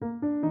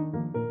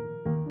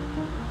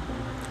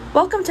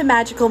Welcome to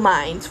Magical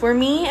Minds, where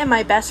me and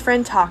my best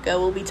friend Taco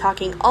will be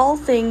talking all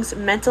things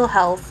mental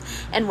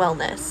health and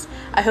wellness.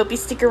 I hope you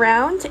stick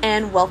around,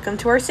 and welcome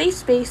to our safe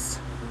space.